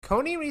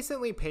CONY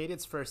recently paid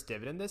its first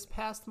dividend this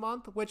past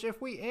month, which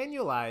if we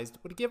annualized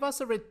would give us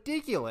a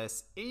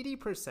ridiculous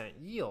 80%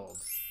 yield,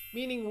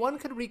 meaning one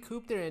could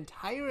recoup their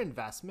entire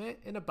investment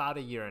in about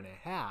a year and a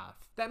half.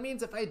 That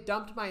means if I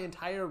dumped my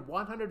entire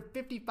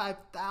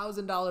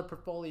 $155,000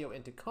 portfolio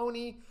into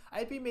CONY,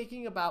 I'd be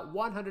making about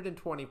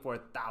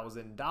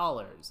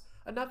 $124,000,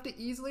 enough to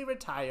easily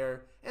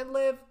retire and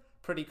live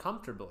pretty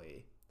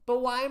comfortably.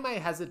 But why am I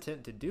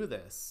hesitant to do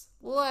this?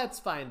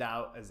 Let's find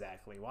out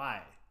exactly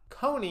why.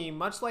 CONY,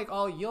 much like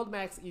all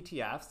YieldMax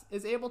ETFs,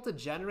 is able to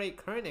generate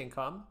current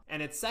income,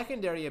 and its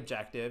secondary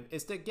objective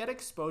is to get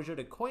exposure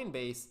to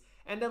Coinbase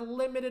and a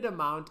limited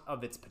amount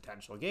of its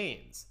potential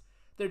gains.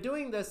 They're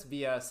doing this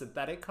via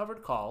synthetic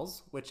covered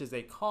calls, which is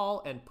a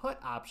call and put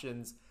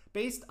options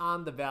based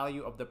on the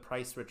value of the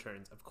price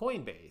returns of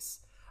Coinbase.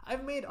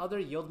 I've made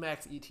other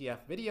YieldMax ETF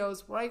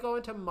videos where I go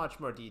into much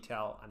more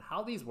detail on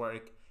how these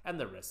work and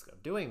the risk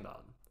of doing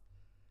them.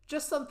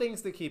 Just some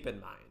things to keep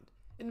in mind.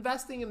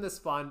 Investing in this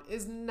fund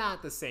is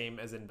not the same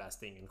as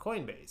investing in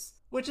Coinbase,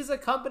 which is a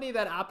company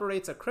that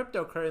operates a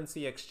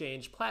cryptocurrency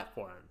exchange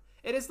platform.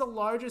 It is the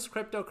largest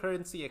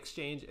cryptocurrency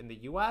exchange in the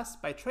US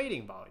by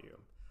trading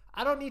volume.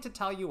 I don't need to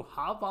tell you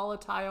how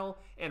volatile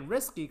and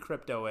risky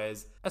crypto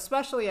is,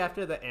 especially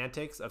after the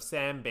antics of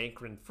Sam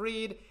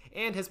Bankman-Fried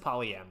and his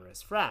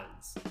polyamorous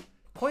friends.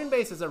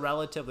 Coinbase is a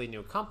relatively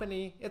new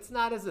company. It's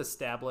not as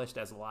established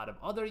as a lot of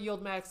other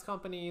YieldMax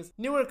companies.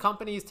 Newer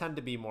companies tend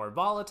to be more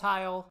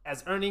volatile,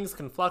 as earnings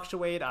can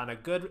fluctuate on a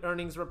good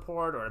earnings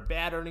report or a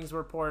bad earnings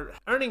report.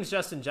 Earnings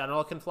just in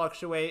general can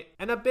fluctuate,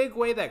 and a big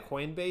way that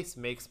Coinbase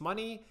makes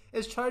money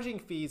is charging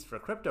fees for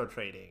crypto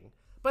trading.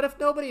 But if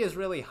nobody is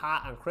really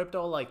hot on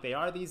crypto like they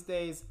are these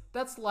days,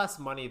 that's less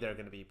money they're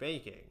going to be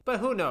making. But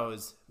who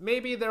knows?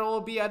 Maybe there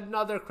will be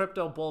another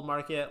crypto bull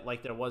market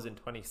like there was in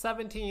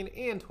 2017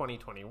 and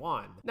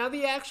 2021. Now,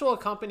 the actual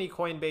company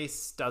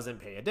Coinbase doesn't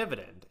pay a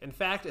dividend. In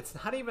fact, it's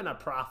not even a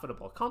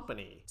profitable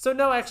company. So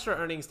no extra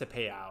earnings to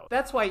pay out.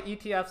 That's why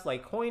ETFs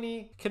like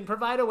CONY can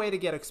provide a way to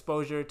get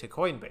exposure to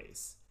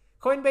Coinbase.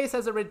 Coinbase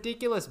has a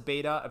ridiculous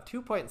beta of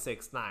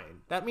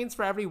 2.69. That means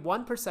for every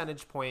 1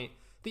 percentage point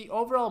the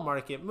overall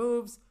market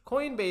moves,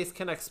 Coinbase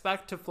can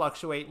expect to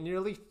fluctuate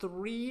nearly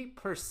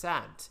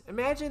 3%.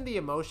 Imagine the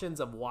emotions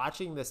of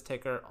watching this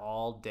ticker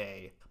all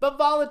day. But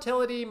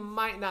volatility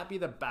might not be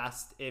the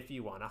best if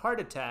you want a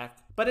heart attack,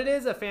 but it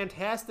is a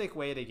fantastic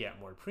way to get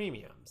more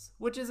premiums,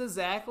 which is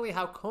exactly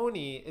how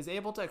CONY is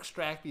able to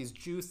extract these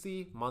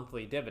juicy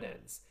monthly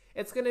dividends.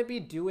 It's going to be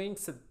doing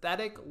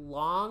synthetic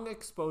long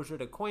exposure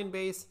to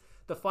Coinbase.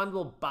 The fund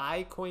will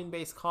buy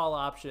Coinbase call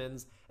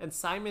options and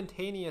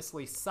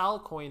simultaneously sell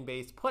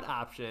Coinbase put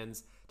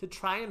options to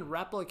try and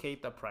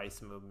replicate the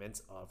price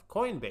movements of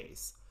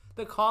Coinbase.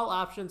 The call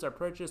options are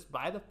purchased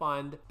by the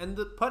fund, and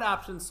the put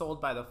options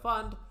sold by the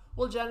fund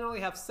will generally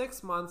have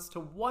 6 months to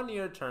 1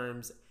 year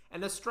terms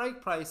and a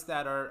strike price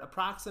that are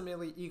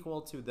approximately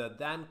equal to the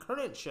then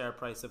current share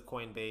price of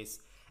Coinbase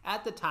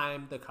at the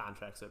time the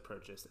contracts are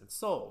purchased and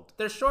sold.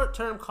 Their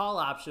short-term call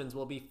options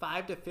will be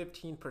 5 to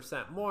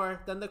 15%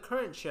 more than the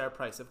current share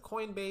price of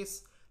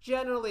Coinbase,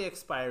 generally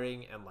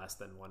expiring in less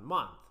than 1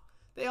 month.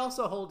 They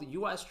also hold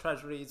US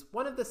Treasuries,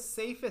 one of the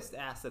safest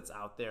assets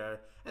out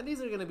there, and these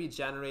are going to be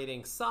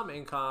generating some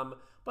income,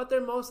 but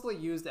they're mostly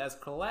used as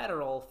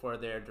collateral for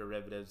their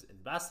derivatives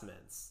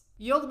investments.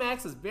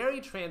 YieldMax is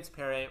very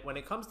transparent when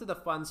it comes to the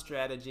fund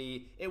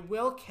strategy. It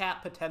will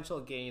cap potential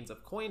gains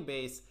of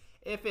Coinbase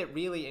if it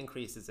really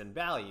increases in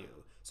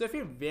value. So if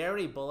you're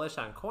very bullish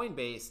on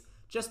Coinbase,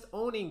 just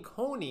owning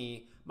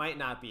CONY might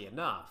not be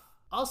enough.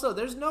 Also,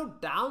 there's no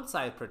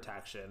downside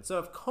protection. So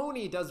if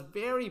CONY does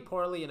very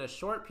poorly in a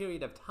short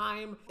period of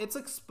time, it's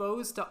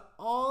exposed to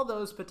all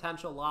those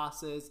potential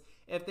losses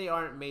if they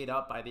aren't made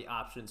up by the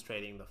options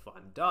trading the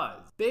fund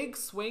does. Big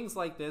swings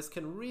like this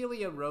can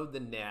really erode the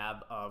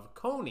NAV of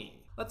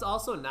CONY. Let's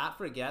also not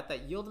forget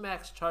that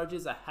YieldMax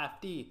charges a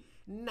hefty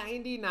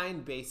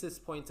 99 basis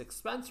points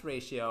expense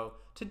ratio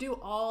to do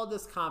all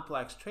this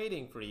complex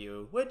trading for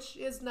you, which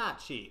is not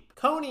cheap.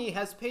 CONY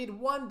has paid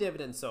one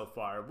dividend so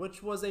far,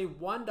 which was a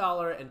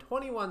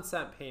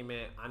 $1.21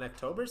 payment on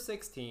October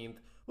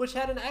 16th, which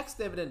had an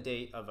ex-dividend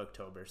date of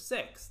October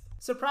 6th.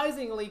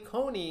 Surprisingly,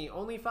 CONY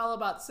only fell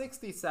about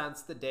 60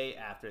 cents the day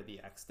after the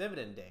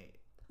ex-dividend date.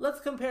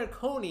 Let's compare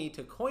CONY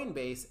to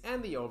Coinbase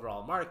and the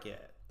overall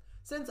market.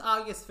 Since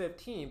August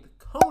 15th,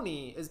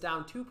 CONY is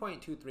down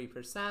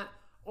 2.23%,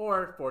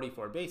 or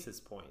 44 basis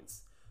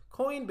points.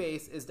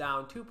 Coinbase is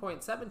down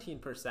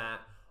 2.17%,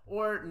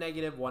 or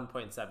negative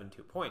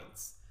 1.72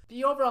 points.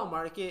 The overall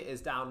market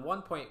is down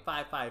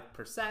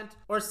 1.55%,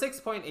 or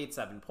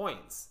 6.87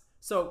 points.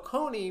 So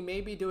CONY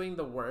may be doing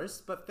the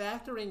worst, but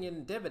factoring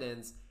in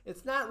dividends,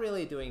 it's not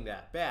really doing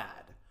that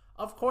bad.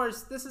 Of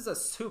course, this is a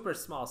super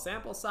small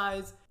sample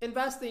size.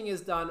 Investing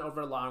is done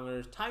over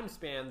longer time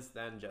spans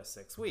than just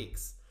 6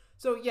 weeks.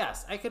 So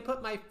yes, I could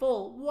put my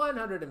full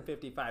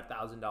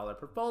 $155,000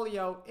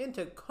 portfolio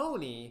into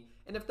CONY,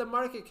 and if the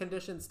market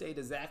conditions stayed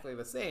exactly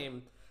the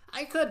same,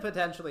 I could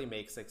potentially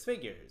make 6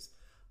 figures.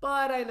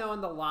 But I know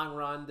in the long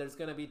run, there's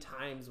going to be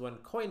times when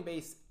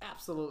Coinbase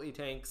absolutely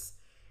tanks,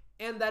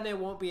 and then it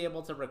won't be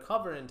able to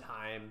recover in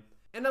time.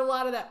 And a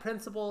lot of that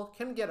principle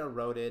can get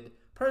eroded.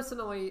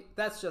 Personally,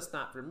 that's just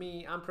not for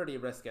me. I'm pretty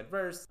risk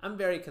adverse. I'm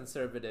very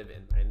conservative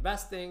in my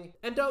investing.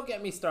 And don't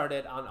get me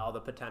started on all the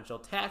potential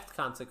tax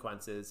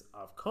consequences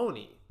of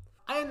CONY.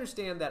 I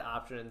understand that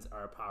options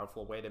are a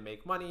powerful way to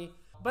make money,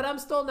 but I'm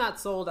still not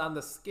sold on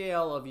the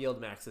scale of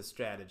YieldMax's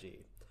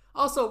strategy.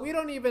 Also, we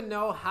don't even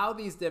know how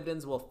these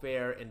dividends will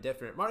fare in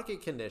different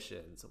market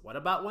conditions. What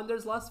about when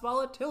there's less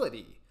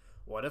volatility?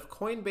 What if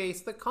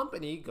Coinbase, the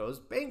company, goes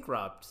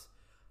bankrupt?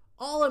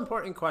 All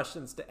important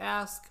questions to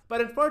ask,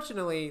 but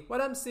unfortunately,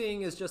 what I'm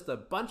seeing is just a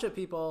bunch of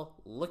people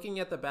looking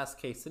at the best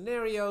case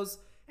scenarios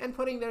and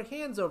putting their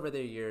hands over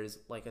their ears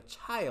like a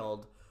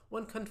child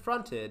when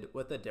confronted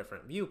with a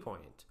different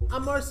viewpoint.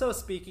 I'm more so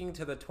speaking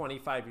to the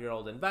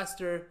 25-year-old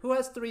investor who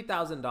has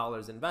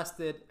 $3,000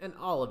 invested and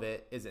all of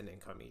it is in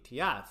income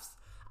ETFs.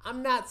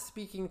 I'm not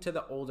speaking to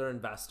the older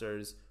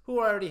investors who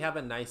already have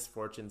a nice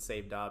fortune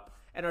saved up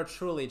and are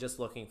truly just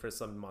looking for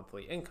some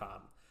monthly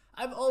income.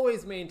 I've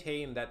always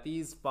maintained that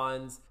these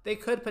funds, they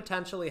could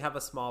potentially have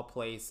a small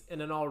place in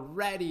an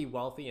already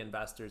wealthy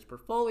investor's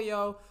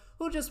portfolio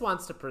who just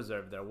wants to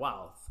preserve their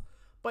wealth.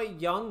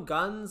 But young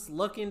guns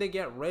looking to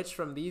get rich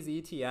from these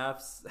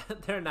ETFs,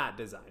 they're not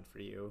designed for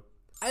you.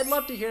 I'd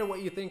love to hear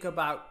what you think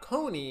about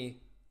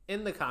CONY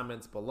in the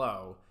comments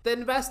below. The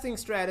investing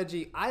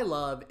strategy I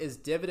love is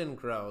dividend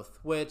growth,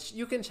 which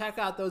you can check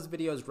out those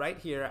videos right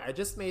here. I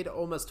just made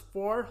almost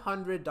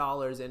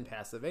 $400 in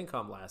passive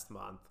income last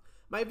month.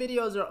 My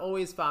videos are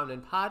always found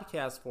in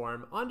podcast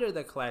form under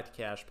the Collect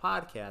Cash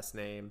podcast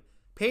name.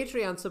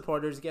 Patreon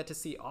supporters get to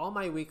see all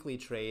my weekly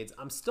trades.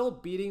 I'm still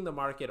beating the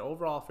market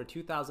overall for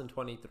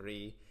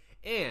 2023,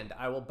 and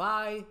I will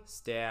buy,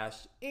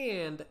 stash,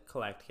 and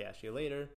collect cash you later.